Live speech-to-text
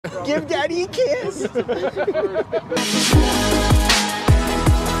Give Daddy a kiss.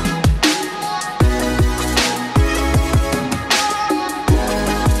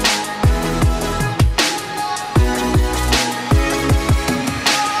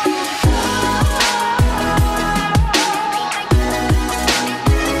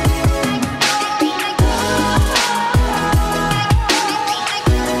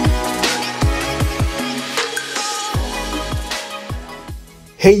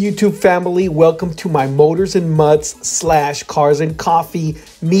 Hey YouTube family, welcome to my Motors and Mutts / Cars and Coffee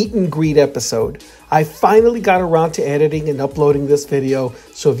meet and greet episode. I finally got around to editing and uploading this video,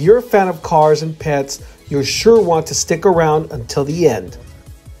 so if you're a fan of cars and pets, you'll sure want to stick around until the end.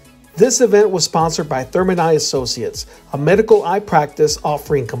 This event was sponsored by Thurmond Eye Associates, a medical eye practice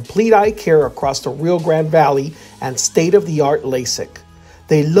offering complete eye care across the Rio Grande Valley and state-of-the-art LASIK.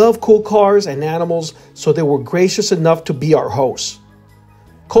 They love cool cars and animals, so they were gracious enough to be our hosts.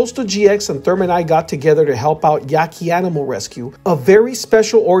 Coastal GX and Thurmond Eye got together to help out Yaqui Animal Rescue, a very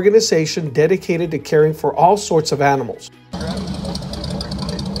special organization dedicated to caring for all sorts of animals.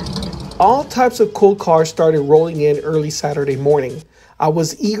 All types of cool cars started rolling in early Saturday morning. I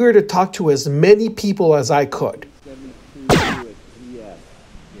was eager to talk to as many people as I could. 72 with 3S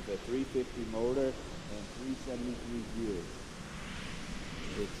with a 350 motor and 373 gears.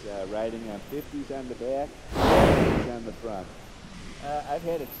 It's riding on 50s on the back, 50s on the front. I've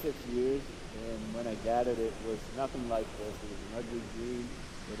had it 6 years, and when I got it, it was nothing like this. It was an ugly green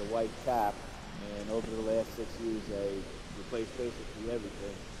with a white top, and over the last 6 years, I replaced basically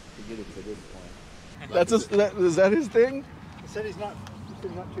everything to get it to this point. Is that his thing? He said he's not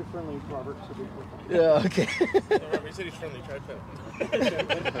too friendly, Robert. So yeah, okay. He said he's friendly. Try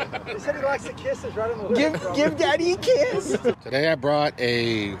to he said he likes the kisses right on the lips. Give Daddy a kiss. Today I brought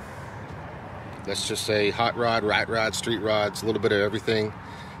a, let's just say, hot rod, rat rod, street rods, a little bit of everything.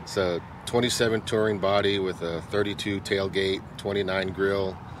 It's a 27 touring body with a 32 tailgate, 29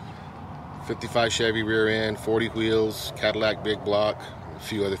 grill, 55 Chevy rear end, 40 wheels, Cadillac big block, a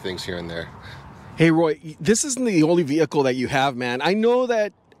few other things here and there. Hey Roy, this isn't the only vehicle that you have, man. I know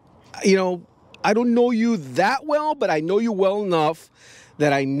that, I don't know you that well, but I know you well enough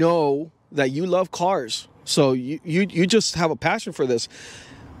that I know that you love cars. So you just have a passion for this.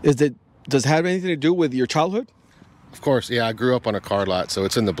 Does it have anything to do with your childhood? Of course, yeah, I grew up on a car lot, so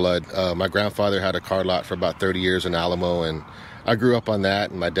it's in the blood. My grandfather had a car lot for about 30 years in Alamo, and I grew up on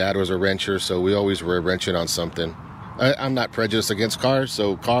that, and my dad was a wrencher, so we always were wrenching on something. I'm not prejudiced against cars,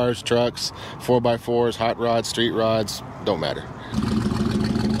 so cars, trucks, 4x4s, hot rods, street rods, don't matter.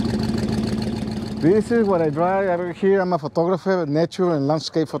 This is what I drive over here. I'm a photographer, nature and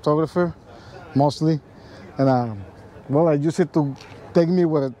landscape photographer, mostly. And well, I use it to take me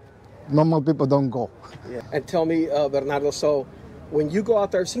where normal people don't go. Yeah. And tell me, Bernardo, so when you go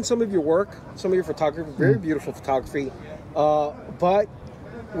out there, I've seen some of your work, some of your photography, very beautiful photography, but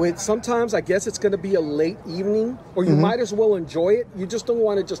sometimes I guess it's going to be a late evening, or you might as well enjoy it. You just don't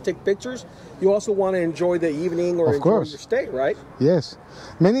want to just take pictures. You also want to enjoy the evening or enjoy your stay, right? Yes.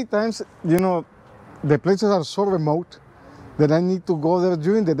 Many times, the places are so remote that I need to go there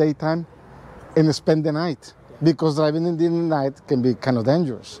during the daytime and spend the night, because driving in the night can be kind of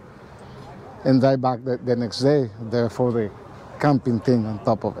dangerous. And drive back the next day, therefore the camping thing on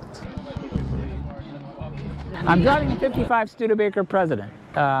top of it. I'm driving a 55 Studebaker President.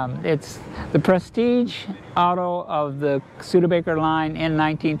 It's the prestige auto of the Studebaker line in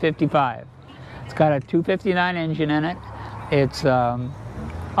 1955. It's got a 259 engine in it. It's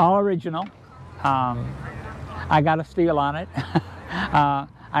all original. I got a steal on it. I'm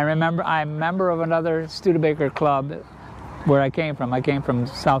a member of another Studebaker club where I came from. I came from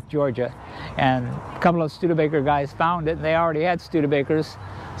South Georgia, and a couple of Studebaker guys found it, and they already had Studebakers,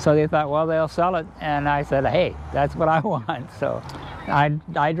 so they thought, well, they'll sell it, and I said, hey, that's what I want. So I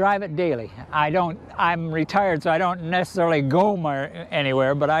drive it daily. I'm retired, so I don't necessarily go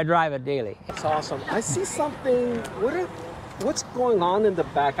anywhere, but I drive it daily. That's awesome. I see something. What's going on in the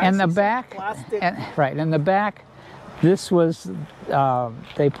back? In the back, right, in the back, this was,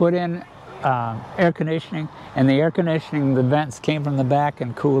 they put in air conditioning, and the air conditioning, the vents came from the back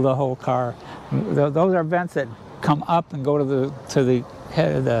and cool the whole car. Those are vents that come up and go to the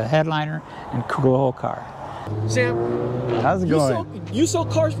headliner and cool the whole car. Sam, how's it going? You sell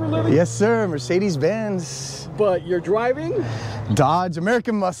cars for a living? Yes, sir. Mercedes-Benz. But you're driving? Dodge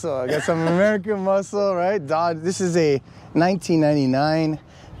American Muscle. I got some American Muscle, right? Dodge. This is a 1999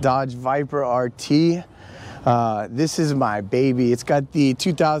 Dodge Viper RT. This is my baby. It's got the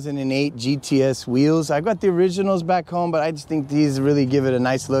 2008 GTS wheels. I got the originals back home, but I just think these really give it a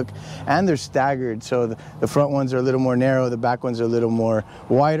nice look, and they're staggered. So the front ones are a little more narrow, the back ones are a little more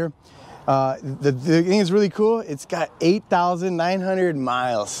wider. The thing is really cool. It's got 8,900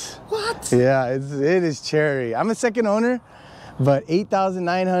 miles. What? Yeah, it is cherry. I'm a second owner, but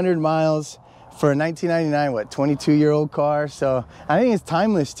 8,900 miles for a 1999, what, 22-year-old car. So I think it's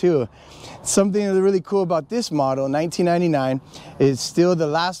timeless too. Something that's really cool about this model, 1999, is still the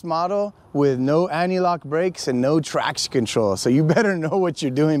last model with no anti-lock brakes and no traction control. So you better know what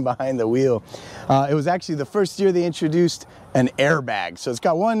you're doing behind the wheel. It was actually the first year they introduced an airbag. So it's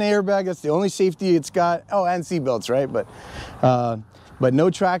got one airbag, that's the only safety it's got. Oh, and seatbelts, right? But no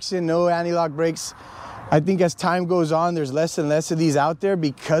traction, no anti-lock brakes. I think as time goes on, there's less and less of these out there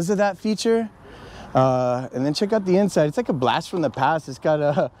because of that feature. And then check out the inside. It's like a blast from the past. It's got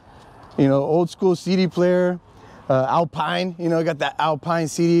a, you know, old school CD player, Alpine, you know, got that Alpine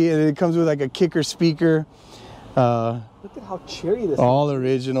CD, and it comes with like a kicker speaker. Look at how cherry this is. All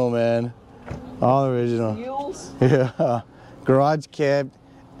original, man. All original. Wheels. Yeah. Garage kept.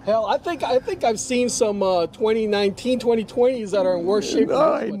 Hell, I think I've seen some 2019, 2020s that are in worse shape.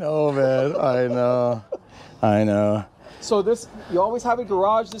 Oh, I know, man. I know. I know. So this, you always have a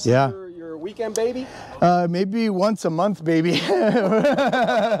garage. This Yeah. is your weekend baby? Maybe once a month, baby.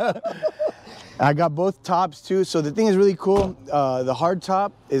 I got both tops too. So the thing is really cool. The hard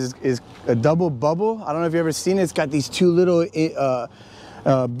top is a double bubble. I don't know if you've ever seen it. It's got these two little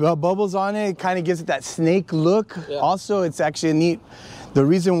bubbles on it. It kind of gives it that snake look. Yeah. Also, it's actually neat. The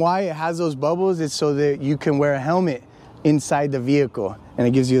reason why it has those bubbles is so that you can wear a helmet inside the vehicle, and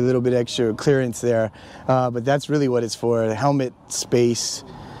it gives you a little bit extra clearance there. But that's really what it's for, the helmet space.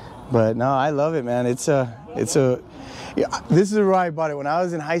 But no, I love it, man. Yeah, this is where I bought it. When I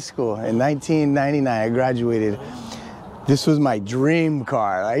was in high school in 1999, I graduated. This was my dream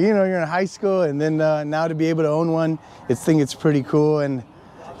car. Like, you know, you're in high school, and then now to be able to own one, I think it's pretty cool. And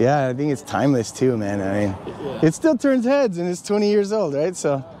yeah, I think it's timeless too, man. I mean, it still turns heads, and it's 20 years old, right?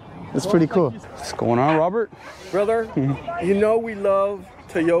 So it's pretty cool. What's going on, Robert? Brother, you know we love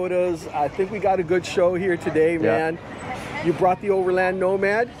Toyotas. I think we got a good show here today, man. You brought the Overland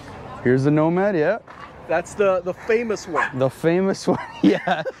Nomad. Here's the Nomad, yeah. That's the famous one. The famous one,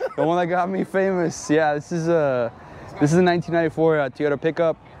 yeah. The one that got me famous. Yeah, this is a 1994 Toyota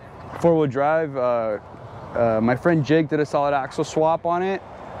pickup, 4-wheel drive. My friend Jake did a solid axle swap on it.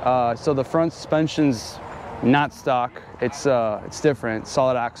 So the front suspension's not stock. It's different,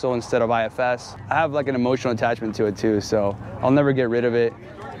 solid axle instead of IFS. I have like an emotional attachment to it too, so I'll never get rid of it.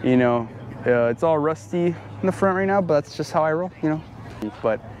 You know, it's all rusty in the front right now, but that's just how I roll, you know.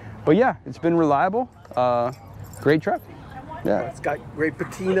 But yeah, it's been reliable. Great truck. Yeah. It's got great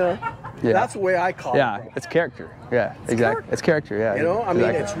patina. Yeah. That's the way I call it. Yeah, it's character. Yeah, exactly. It's character, yeah. You know, I mean,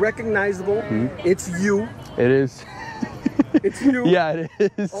 exactly. it's recognizable. It's you. It is. It's you. Yeah,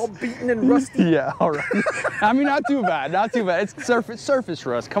 it is. All beaten and rusty. Yeah, all right. I mean, not too bad. Not too bad. It's surface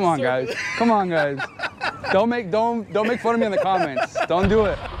rust. Come on, guys. Come on, guys. Don't make fun of me in the comments. Don't do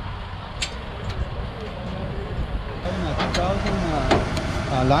it.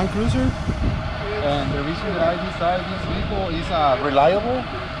 Land Cruiser, and the reason that I decided this vehicle is reliable,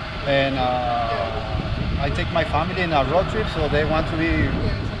 and I take my family in a road trip, so they want to be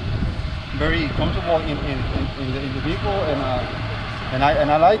very comfortable in the vehicle, and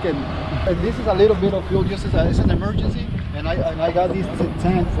I like it. And this is a little bit of fuel, just as an emergency, and I got this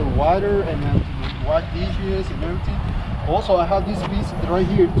tank for water and to wash dishes and everything. Also, I have this piece right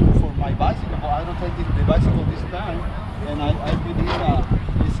here for my bicycle. I don't take the bicycle this time, and I put this.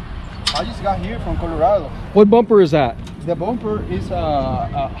 I just got here from Colorado. What bumper is that? The bumper is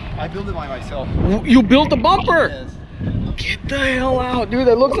I built it by myself. You built the bumper? Yes. Get the hell out, dude!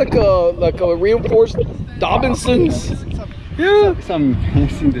 That looks like a reinforced Dobinson's. Yeah. It's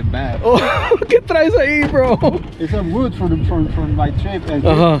in the back. Oh, ¿qué traes ahí, bro? It's some wood from my trip, and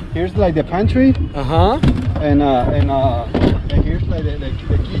here's like the pantry. And here's like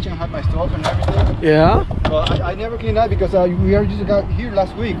the kitchen, have my stove and everything. Yeah. But I never cleaned that because we just got here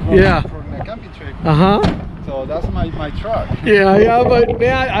last week from the camping trip. So that's my truck. Yeah, but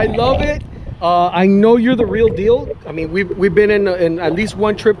man, I love it. I know you're the real deal. I mean, we've been in at least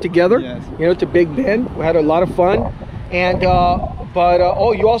one trip together. Yes. You know, to Big Bend. We had a lot of fun. And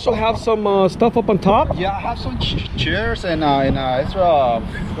oh, you also have some stuff up on top? Yeah, I have some chairs and extra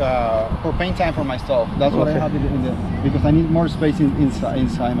for paint time for my stuff. That's what I have in the, because I need more space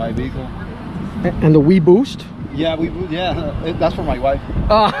inside my vehicle. And the Wii Boost? Yeah, that's for my wife.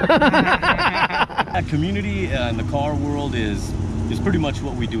 That community in the car world is is pretty much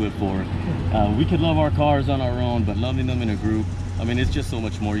what we do it for. We could love our cars on our own, but loving them in a group, I mean, it's just so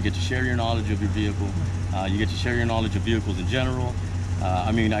much more. You get to share your knowledge of your vehicle. You get to share your knowledge of vehicles in general.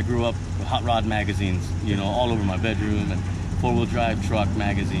 I mean, I grew up with hot rod magazines, you know, all over my bedroom, and four-wheel drive truck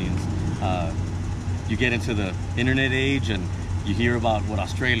magazines. You get into the internet age and you hear about what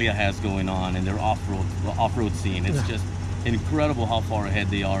Australia has going on and their off-road scene. It's just incredible how far ahead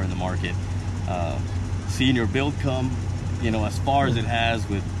they are in the market. Seeing your build come, you know, as far as it has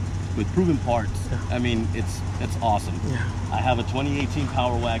with proven parts, I mean, it's awesome. I have a 2018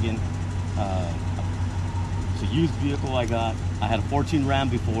 Power Wagon. It's a used vehicle I got. I had a 14 Ram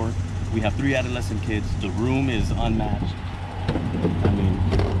before. We have 3 adolescent kids. The room is unmatched. I mean,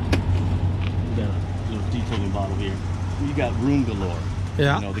 we got a little detailing bottle here. We got room galore.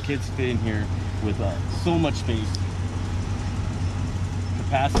 Yeah. You know, the kids fit in here with so much space,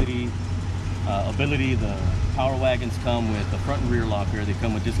 capacity, ability. The Power Wagons come with the front and rear locker. They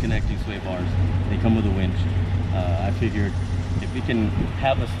come with disconnecting sway bars. They come with a winch. I figured if we can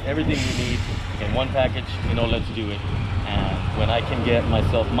have everything we need in one package, you know, let's do it. And when I can get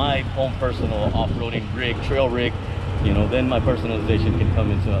myself my own personal off-roading rig, trail rig, you know, then my personalization can come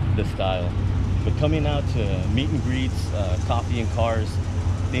into this style. But coming out to meet and greets, coffee and cars,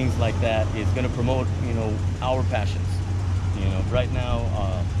 things like that is going to promote, you know, our passions. You know, right now,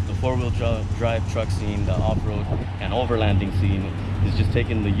 the four-wheel drive truck scene, the off-road and overlanding scene is just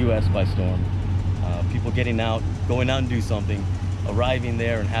taking the U.S. by storm. People getting out, going out and do something, arriving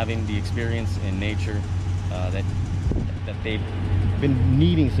there and having the experience in nature that they've been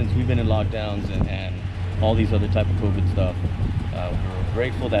needing since we've been in lockdowns and all these other type of COVID stuff. We're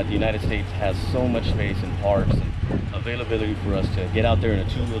grateful that the United States has so much space and parks and availability for us to get out there in a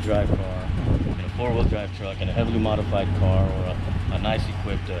two-wheel drive car, in a four-wheel drive truck, in a heavily modified car, or a nice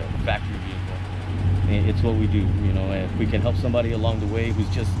equipped factory vehicle. It's what we do, you know. If we can help somebody along the way who's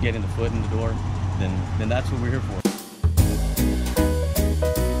just getting the foot in the door, then that's what we're here for.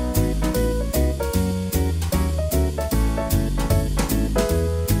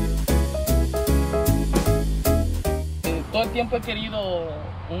 Todo el tiempo he querido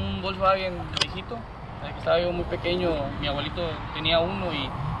un Volkswagen viejito. Desde que estaba yo muy pequeño, mi abuelito tenía uno y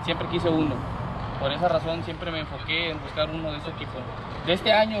siempre quise uno. Por esa razón siempre me enfoqué en buscar uno de ese tipo. De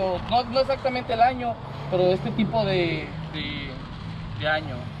este año, no exactamente el año, pero de este tipo de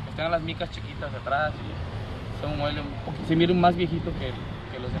año. Están las micas chiquitas atrás y son un modelo, se mira más viejito que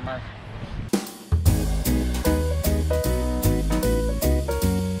los demás.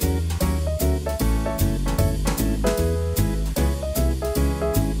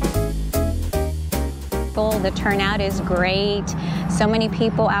 The turnout is great. So many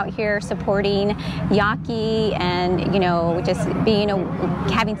people out here supporting Yaqui, and you know, just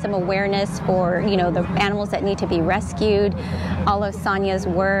having some awareness for, you know, the animals that need to be rescued. All of Sonia's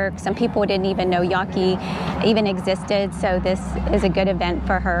work. Some people didn't even know Yaqui even existed, so this is a good event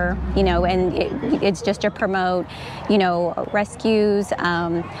for her. You know, and it's just to promote, you know, rescues,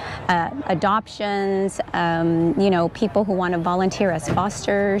 adoptions. You know, people who want to volunteer as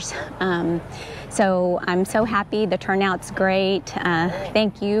fosters. So I'm so happy. The turnout's great.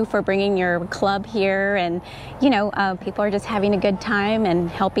 Thank you for bringing your club here, and you know, people are just having a good time and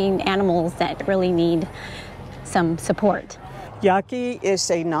helping animals that really need some support. Yaqui is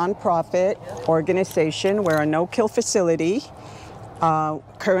a nonprofit organization. We're a no-kill facility.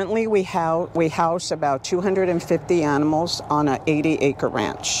 Currently, we house about 250 animals on an 80-acre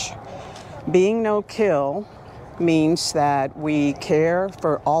ranch. Being no-kill means that we care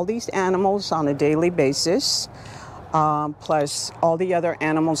for all these animals on a daily basis, plus all the other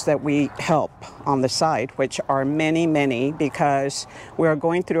animals that we help on the side, which are many, many, because we're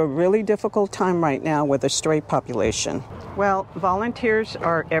going through a really difficult time right now with the stray population. Well, volunteers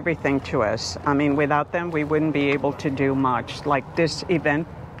are everything to us. I mean, without them, we wouldn't be able to do much, like this event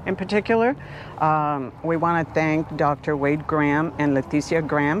in particular. We want to thank Dr. Wade Graham and Leticia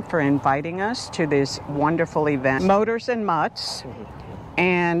Graham for inviting us to this wonderful event, Motors and Mutts,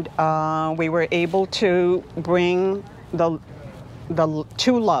 and we were able to bring the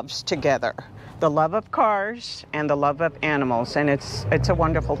two loves together, the love of cars and the love of animals, and it's a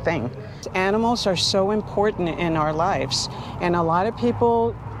wonderful thing. Animals are so important in our lives, and a lot of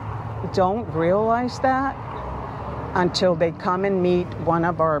people don't realize that until they come and meet one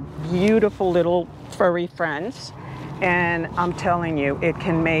of our beautiful little furry friends. And I'm telling you, it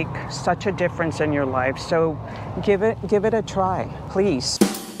can make such a difference in your life. So give it a try, please.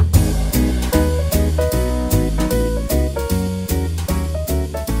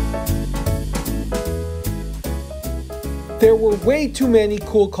 There were way too many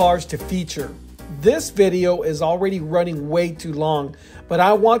cool cars to feature. This video is already running way too long, but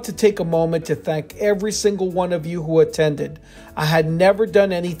I want to take a moment to thank every single one of you who attended. I had never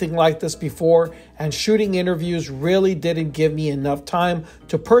done anything like this before, and shooting interviews really didn't give me enough time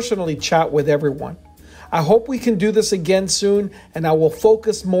to personally chat with everyone. I hope we can do this again soon, and I will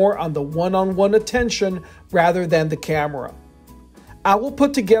focus more on the one-on-one attention rather than the camera. I will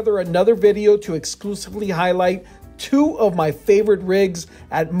put together another video to exclusively highlight 2 of my favorite rigs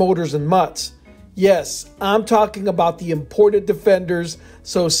at Motors and Mutts. Yes, I'm talking about the imported Defenders,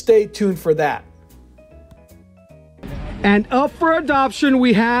 so stay tuned for that. And up for adoption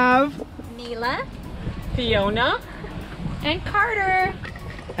we have Mila, Fiona, and Carter.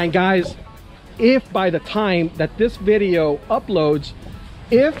 And guys, if by the time that this video uploads,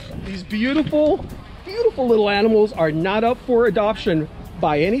 if these beautiful little animals are not up for adoption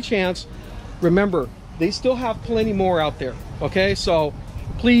by any chance, remember, they still have plenty more out there, okay? So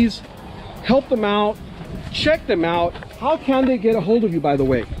please help them out, check them out. How can they get a hold of you, by the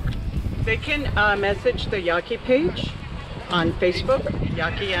way? They can message the Yaqui page on Facebook,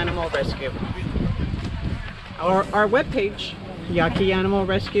 Yaqui Animal Rescue. Or our webpage,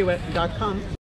 yaquianimalrescue.com.